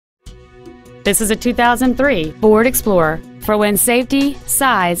This is a 2003 Ford Explorer for when safety,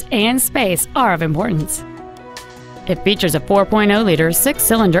 size, and space are of importance. It features a 4.0-liter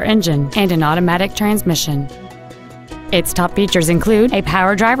six-cylinder engine and an automatic transmission. Its top features include a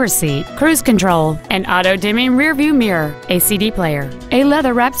power driver's seat, cruise control, an auto-dimming rearview mirror, a CD player, a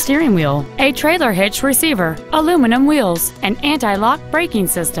leather-wrapped steering wheel, a trailer hitch receiver, aluminum wheels, an anti-lock braking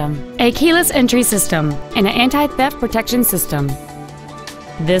system, a keyless entry system, and an anti-theft protection system.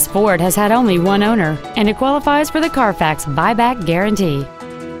 This Ford has had only one owner, and it qualifies for the Carfax buyback guarantee.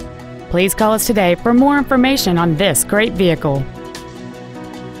 Please call us today for more information on this great vehicle.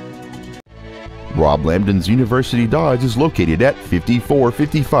 Rob Lambdin's University Dodge is located at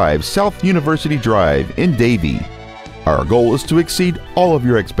 5455 South University Drive in Davie. Our goal is to exceed all of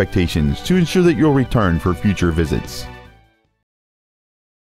your expectations to ensure that you'll return for future visits.